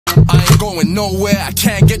Going nowhere, I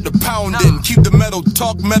can't get the pounding. Keep the metal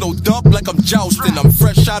talk metaled up like I'm jousting. I'm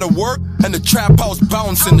fresh out of work and the trap house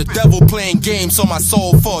bouncing. The devil playing games on my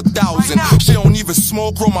soul for 1,000. She don't even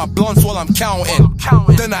smoke, roll my blunts while I'm counting.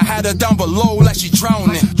 Then I had her down below like she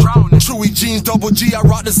drowning. Chewy jeans, double G, I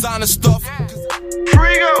rock designer stuff.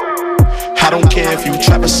 I don't care if you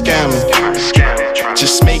trap or scamming.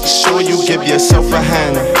 Just make sure you give yourself a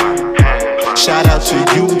hand. Shout out to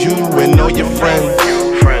you and all your friends.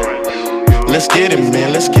 Let's get it,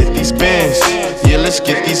 man, let's get these bands. Yeah, let's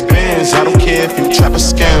get these bands. I don't care if you trap or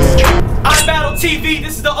scamming. iBattleTV,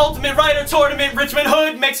 this is the ultimate writer tournament. Richmond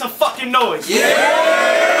Hood, make some fucking noise.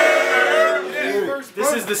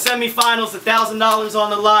 This is the semi-finals, $1,000 on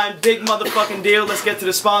the line. Big motherfucking deal. Let's get to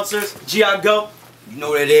the sponsors. G.I. Go. You know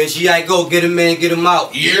what it is. G.I. Go. Get him in, get him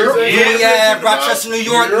out. Yeah, Rochester, New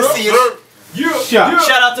York. You see it.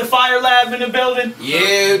 Shout out to Fire Lab in the building.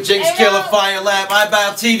 Yeah, Jinx Killer, Fire Lab,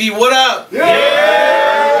 iBattleTV. What up?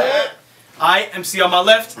 I, MC on my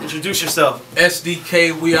left, introduce yourself.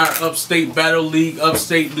 SDK, we are Upstate Battle League,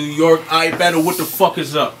 Upstate New York. iBattle, what the fuck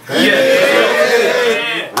is up? MC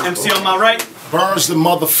on my right. BURNZ the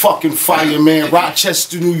motherfucking Fireman,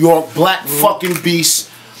 Rochester, New York, black fucking beast.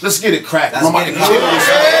 Let's get it cracked.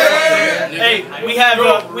 Hey, we have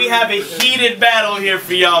a heated battle here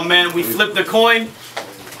for y'all, man. We flipped the coin.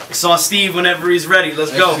 It's on Steve whenever he's ready.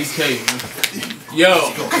 Let's go. SDK.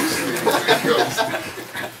 Yo.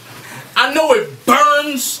 I know it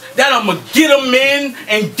burns that I'ma get him in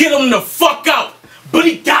and get him the fuck out. But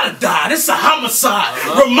he gotta die. This is a homicide.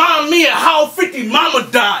 Remind me of how 50 Mama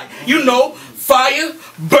died. You know, fire,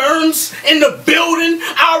 burns in the building,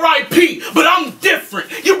 R.I.P. But I'm different.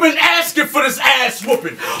 You've been asking for this ass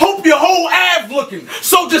whooping. Hope your whole ab looking.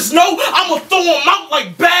 So just know I'ma throw him out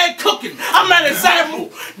like bad cooking. I'm an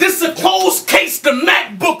example. This a closed case to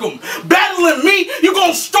Mac book 'em. Battling me, you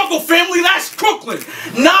gon' struggle, family. That's Crooklyn.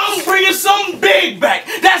 Now I'm bringing something big back.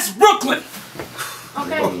 That's Brooklyn.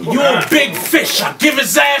 You a big fish, I give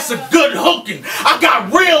his ass a good hooking. I got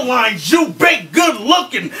real lines, you big good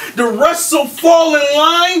looking. The rest will fall in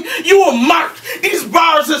line, you a mark. These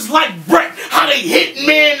bars is like Brett, how they hit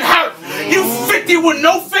man hurt. You 50 with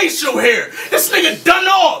no facial hair, this nigga done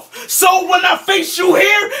off. So when I face you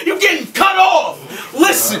here, you getting cut off.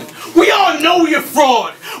 Listen, we all know you're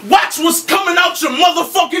fraud. Watch what's coming out your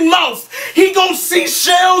motherfucking mouth. He gon' see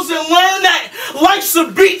shells and learn that life's a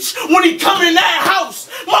beach when he come in that house.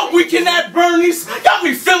 My weekend at Bernie's got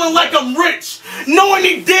me feeling like I'm rich. Knowing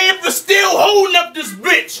he dead but still holding up this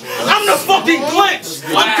bitch. I'm the fucking glitch.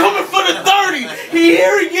 I'm coming for the 30. He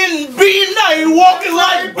here he getting beaten, now he walking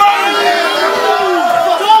like Bernie.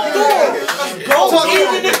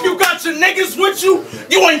 Even if you got your niggas with you,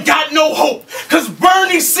 you ain't got no hope. Cause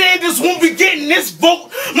Bernie Sanders won't be getting this vote.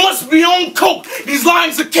 Must be on coke. These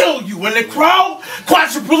lines will kill you. And the crowd,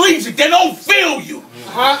 quadriplegic, they don't feel you.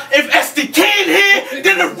 If SDK in here,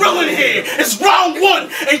 then the real in here. It's round one,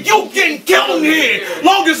 and you getting killed in here.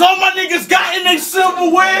 Long as all my niggas got in their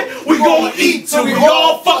silverware, we gon' eat till we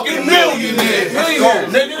all fucking millionaires. Let's go,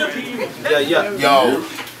 nigga. Yo,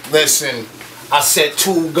 listen, I said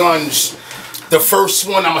 2 guns. The first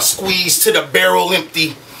one I'ma squeeze to the barrel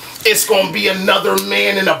empty. It's gonna be another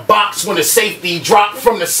man in a box when the safety drop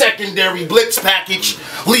from the secondary blitz package.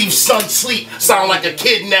 Leave son sleep, sound like a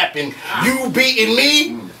kidnapping. You beating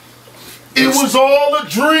me? It was all a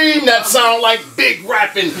dream. That sound like big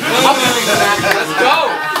rapping.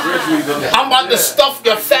 I'm about to stuff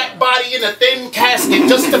your fat body in a thin casket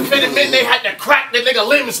just to fit him in. They had to crack the nigga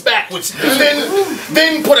limbs backwards.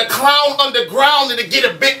 Then put a clown underground and to get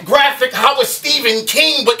a bit graphic. How was Stephen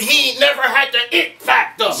King, but he ain't never had the it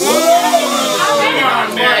factor. Come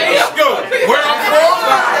on, man. Let's go. Where I'm from?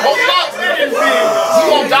 Hold up. You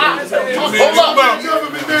gonna die. Hold up.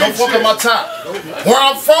 Don't fuck up my time. Where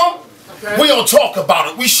I'm from? We don't talk about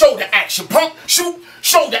it. We show the action. Punk, shoot,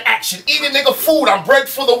 show the action. Eat a nigga food. I'm bred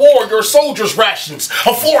for the war. Your soldiers' rations.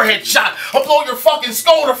 A forehead shot. I'll blow your fucking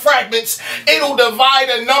skull to fragments. It'll divide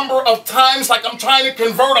a number of times like I'm trying to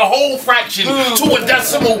convert a whole fraction to a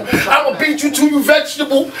decimal. I'ma beat you to you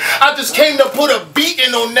vegetable. I just came to put a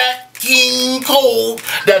beating on that King Cole.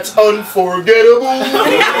 That's unforgettable.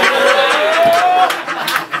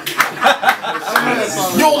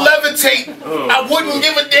 You'll levitate. I wouldn't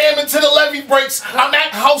give a damn until the levee breaks. I'm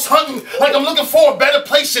at house hunting like I'm looking for a better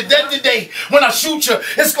place. You're dead today. When I shoot you,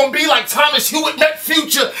 it's gonna be like Thomas Hewitt met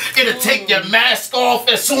Future. It'll take your mask off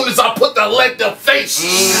as soon as I put the leg to face.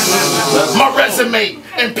 My resume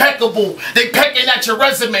impeccable. They pecking at your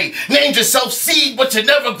resume. Named yourself seed, but you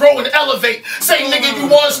never grow and elevate. Same nigga you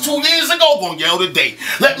was 2 years ago, gon' yell today.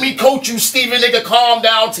 Let me coach you, Steven, nigga, calm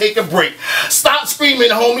down, take a break. Stop screaming,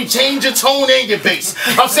 homie, change your tone and your bass.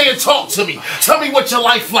 I'm saying talk to me. Tell me what your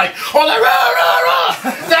life like. All that rah, rah, rah.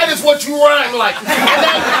 That is what you rhyme like. And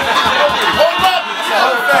that, hold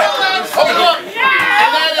up.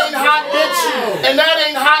 And that ain't hot, bitch. And that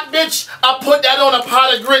ain't hot, bitch. I put that on a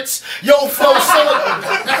pot of grits. Yo, flow silicone.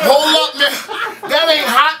 Hold up, man. That ain't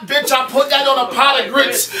hot, bitch. I put that on a pot of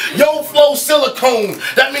grits. Yo, flow silicone.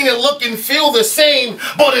 That mean it look and feel the same,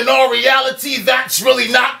 but in all reality, that's really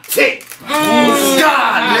not tick.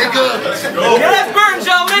 God, nigga. Yeah, that's BURNZ,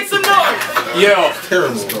 y'all. Make some noise. Yo,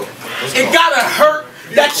 it gotta hurt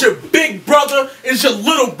that your big brother is your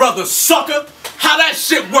little brother, sucker. How that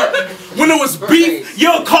shit work? When it was beef,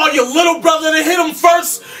 you'll call your little brother to hit him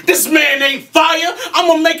first? This man ain't fire.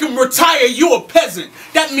 I'ma make him retire. You a peasant.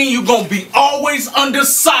 That mean you gonna be always under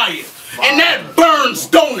sire. And that burns,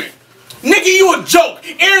 don't it? Nigga, you a joke.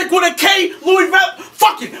 Eric with a K, Louis Rap,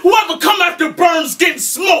 fuck it. Whoever come after BURNZ getting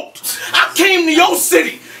smoked. I came to your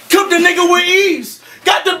city, killed the nigga with ease.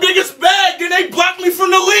 Got the biggest bag, then they blocked me from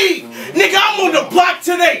the league. Nigga, I'm on the block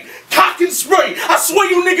today. Cock and spray. I swear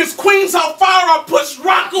you niggas queens, how far I push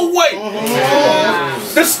rock away.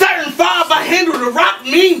 The starting 5, I handle the rock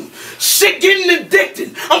mean. Shit getting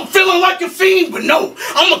addicted. I'm feeling like a fiend, but no,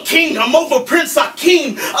 I'm a king. I'm over Prince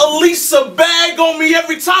Hakeem. Elisa bag on me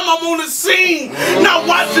every time I'm on the scene. Now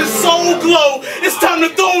watch his soul glow. It's time to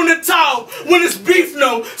throw in the towel. When it's beef,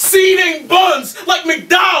 no. Seed ain't buns like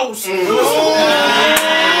McDowell's.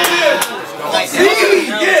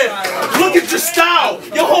 Yeah, look at your style.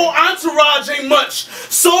 Your whole entourage ain't much.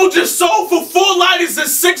 Sold your soul for 4 lighters and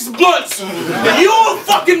 6 blunts. You a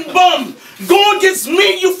fucking bum. Go against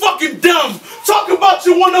me, you fucking dumb. Talk about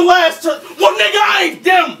you won the last turn. Well, nigga, I ain't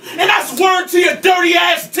them. And that's word to your dirty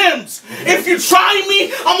ass Tims. If you try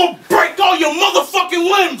me, I'ma break all your motherfucking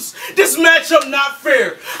limbs. This matchup not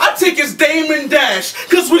fair. I take his Damon Dash,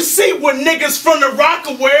 cause we see what niggas from the Rock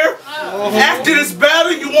wear. After this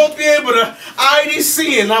battle, you won't be able to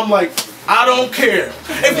IDC, and I'm like, I don't care.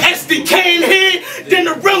 If SDK in here, then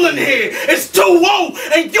the real in here. It's 2-0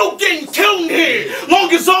 and you getting killed in here.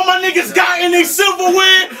 Long as all my niggas got in their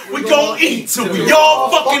silverware, we gon' eat till we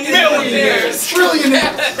all fucking millionaires.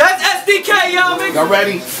 Trillionaires. That's SDK, y'all. Y'all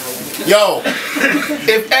ready? Yo,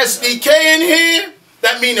 if SDK in here,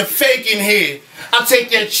 that mean a fake in here. I'll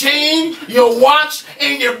take your chain, your watch,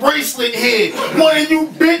 and your bracelet here. One of you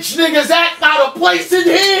bitch niggas act out of place in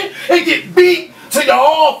here and get beat till you're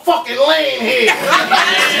all fucking laying here.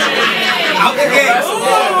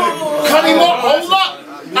 Cut him off, hold up.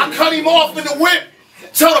 I cut him off in the whip.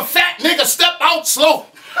 Tell the fat nigga step out slow.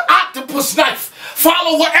 Octopus knife.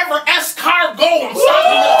 Follow wherever S-car go. I'm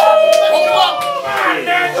stopping you. Hold up.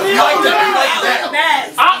 You like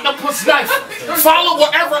that? Octopus knife. Follow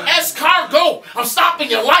wherever S-car go. I'm stopping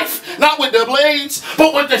your life. Not with the blades,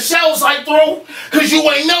 but with the shells I throw. Cause you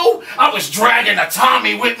ain't know I was dragging a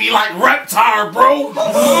Tommy with me like Reptar, bro.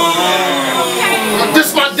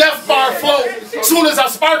 This my death bar flow. Soon as I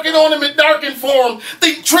spark it on him in darkened form,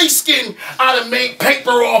 think tree skin. I'd have made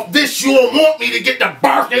paper off this. You don't want me to get the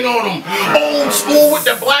barking on him. Old school with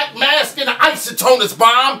the black mask and the isotoners,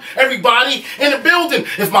 bomb. Everybody in the building,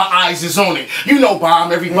 if my eyes is on it. You know,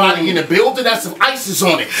 bomb, everybody in the building, that's if ice is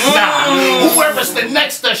on it. Nah, whoever's the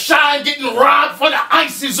next to shine getting robbed for the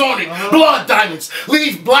ice is on it. Blood diamonds,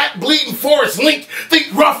 leave black bleeding forest link.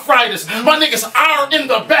 Think Rough Riders, my niggas are in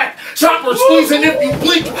the back. Chopper squeezing if you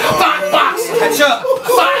blink. Thought box,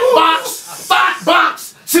 thought box, thought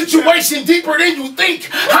box. Situation deeper than you think.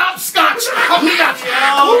 Hopscotch.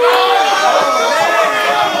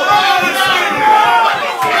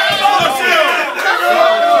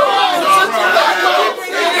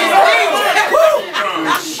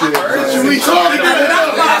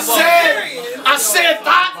 I said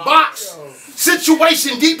thought box.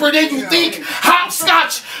 Situation deeper than you think.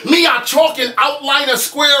 Hopscotch. Me, I chalk and outline a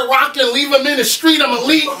square rock and leave him in the street. I'm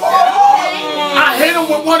elite. I hit him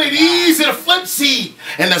with one of these and a flip seed.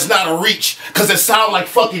 And that's not a reach, cause it sound like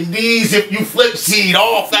fucking these if you flip seed.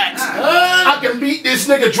 All facts. I can beat this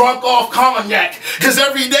nigga drunk off cognac. Cause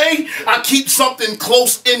every day I keep something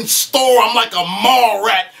close in store. I'm like a mall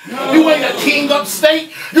rat. You ain't a king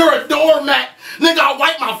upstate. You're a doormat. Nigga, I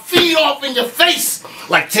wipe my feet off in your face.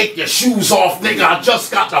 Like, take your shoes off, nigga. I just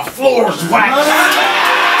got the floors waxed.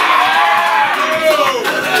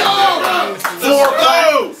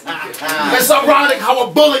 It's ironic how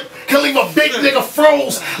a bullet can leave a big nigga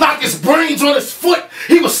froze, knock his brains on his foot.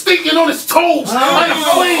 He was stinking on his toes. Like a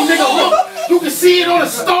flame, nigga, look. You can see it on the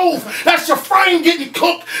stove. That's your frame getting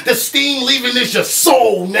cooked. The steam leaving is your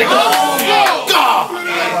soul, nigga. God.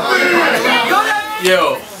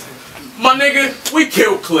 Yo, my nigga, we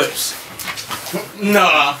kill clips.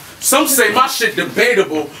 Nah, some say my shit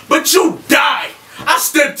debatable, but you died. I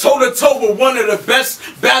stood toe-to-toe with one of the best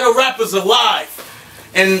battle rappers alive.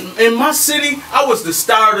 And in my city, I was the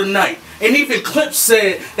star of the night. And even Clips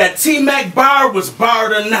said that T-Mac bar was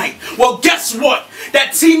bar of the night. Well, guess what?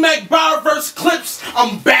 That T-Mac bar versus Clips,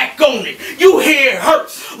 I'm back on it. You hear it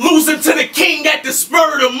hurt, losing to the king at the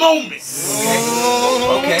spur of the moment.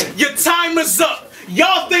 Okay. Your time is up.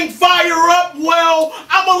 Y'all think fire up? Well,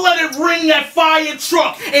 I'ma let it ring that fire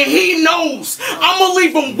truck. And he knows I'ma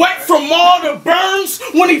leave him wet from all the burns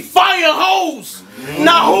when he fire hose.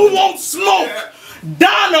 Now who won't smoke?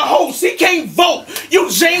 Don the host, he can't vote. You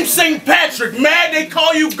James St. Patrick, mad they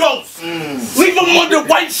call you Ghost. Leave him under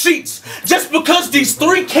white sheets. Just because these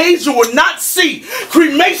 3Ks you will not see.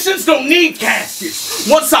 Cremations don't need caskets.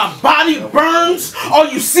 Once our body burns, all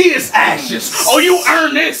you see is ashes. Oh, you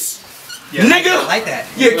earn this. Yeah, nigga, I like that.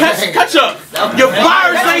 Yeah, catch up. Your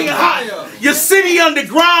bars ain't hot. Your city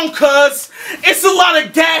underground, cuz it's a lot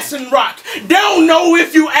of gas and rock. They don't know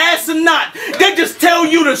if you ass or not. They just tell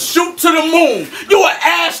you to shoot to the moon. You an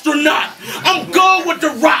astronaut. I'm good with the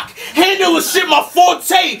rock. Handle the shit my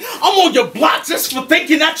forte. I'm on your block just for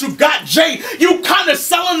thinking that you got Jay. You kinda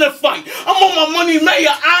selling the fight. I'm on my Money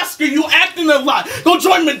Mayor Oscar. You acting a lot. Go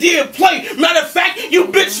join Medea play. Matter of fact, you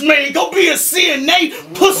bitch made. Go be a CNA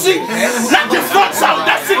pussy. Knock your fronts out.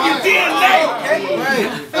 That's in your DNA.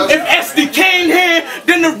 If SDK in here,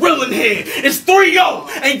 then the real in here. It's 3-0,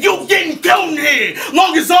 and you getting killed in here.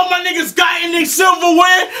 Long as all my niggas got in their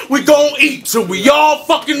silverware, we gon' eat till we all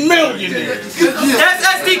fucking millionaires. That's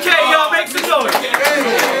SDK, y'all. Make some noise.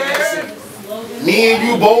 Me and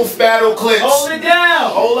you both battle clips. Hold it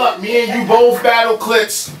down. Hold up, me and you both battle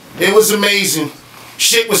clips. It was amazing.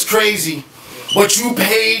 Shit was crazy. But you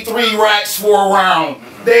paid 3 racks for a round.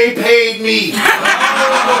 They paid me.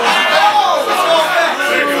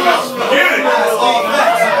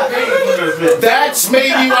 That's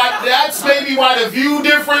maybe why the view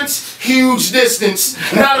difference, huge distance,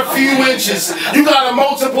 not a few inches. You gotta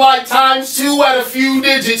multiply ×2 at a few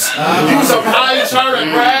digits. Use a pie chart, a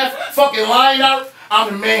graph, fucking line art.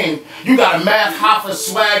 I'm the man. You got a math hopper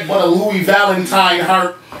swag, but a Louis Valentine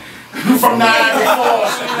heart. You from Niagara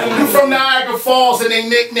Falls. You from Niagara Falls, and they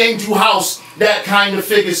nicknamed you House. That kind of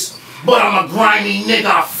figures. But I'm a grimy nigga,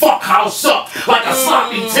 I fuck house up like a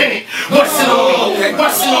sloppy tenant. Bustin'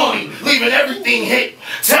 on me, leaving everything hit.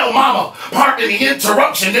 Tell mama, pardon the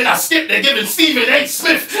interruption, then I skip to giving Stephen A.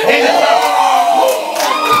 Smith.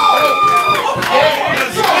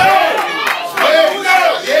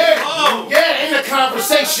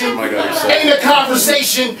 In the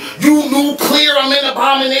conversation, you knew clear I'm an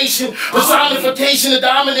abomination. Personification of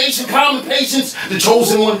domination, common patience, the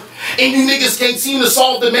chosen one. And you niggas can't seem to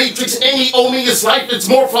solve the matrix. Any Omega's life, it's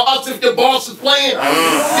more for us if your boss is playing.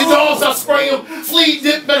 The dogs, I spray them, flea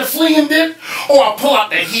dip, better flee and dip. Or I pull out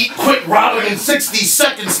the heat quick, robbing in 60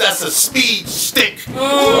 seconds, that's a speed stick.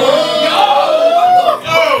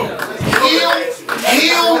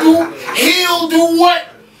 He'll do what?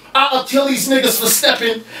 I'll kill these niggas for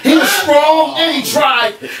stepping. He was strong and he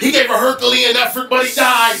tried. He gave a Herculean effort, but he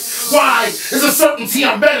died. Why? There's a certainty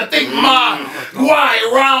I'm better. Think mine. Why?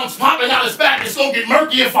 Rounds popping out his back. It's gonna get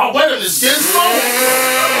murky if I wet him. This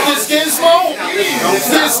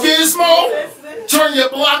Gizmo. Turn your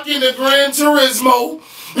block into Gran Turismo.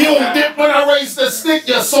 You don't dip when I raise the stick,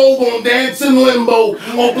 your soul gon' dance in limbo.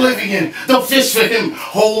 Oblivion, don't fish for him,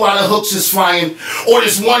 whole lot of hooks is flying. Or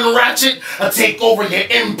this one ratchet, I'll take over your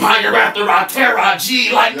empire after I tear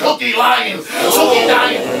IG like Cookie Lion.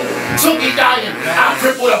 Tookie dying, I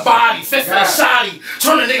cripple the body, fifth for the shoddy.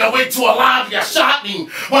 Turn a nigga away to a lobby, I shot him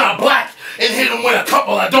when I black. And hit him with a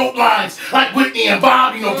couple of dope lines like Whitney and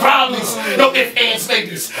Bobby, no problems, no ifs, ands,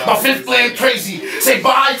 maybes. My fifth plan crazy. Say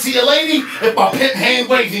bye to your lady if my pimp hand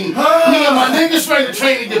waving. Me and my niggas ready to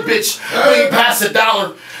train the bitch. Way past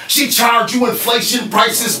 $1. She charge you inflation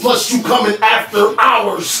prices plus you coming after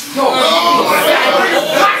hours. Coming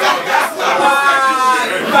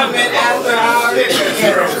after hours.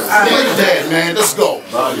 Leave that, man. Let's go.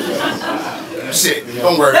 Shit,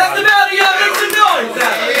 don't worry. That's the battle, y'all. Make some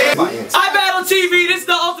noise. iBattleTV, this is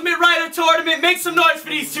the Ultimate Writer Tournament. Make some noise for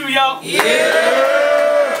these two, y'all.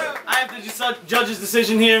 Yeah. I have the judge's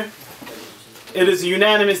decision here. It is a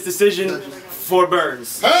unanimous decision for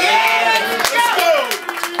Burns. Hey! Let's go.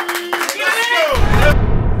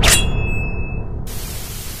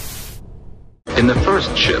 In the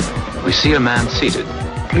first ship, we see a man seated,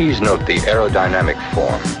 Please note the aerodynamic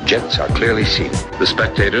form. Jets are clearly seen. The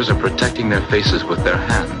spectators are protecting their faces with their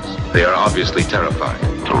hands. They are obviously terrified.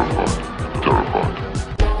 To report.